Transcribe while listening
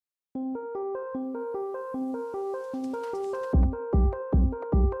This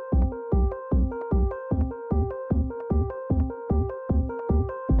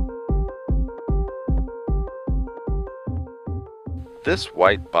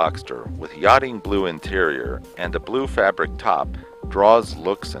white Boxster with yachting blue interior and a blue fabric top draws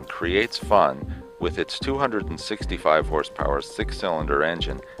looks and creates fun with its 265 horsepower 6-cylinder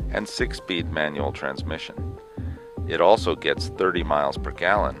engine and 6-speed manual transmission. It also gets 30 miles per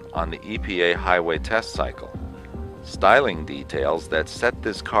gallon on the EPA highway test cycle. Styling details that set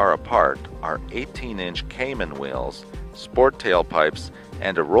this car apart are 18-inch Cayman wheels, sport tailpipes,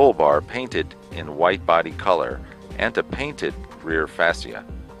 and a roll bar painted in white body color, and a painted rear fascia.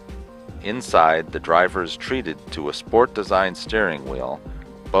 Inside, the driver is treated to a SportDesign steering wheel,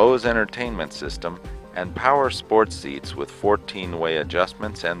 Bose entertainment system, and power sports seats with 14-way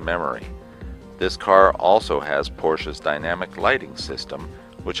adjustments and memory. This car also has Porsche's dynamic lighting system,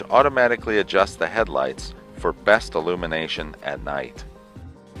 which automatically adjusts the headlights for best illumination at night.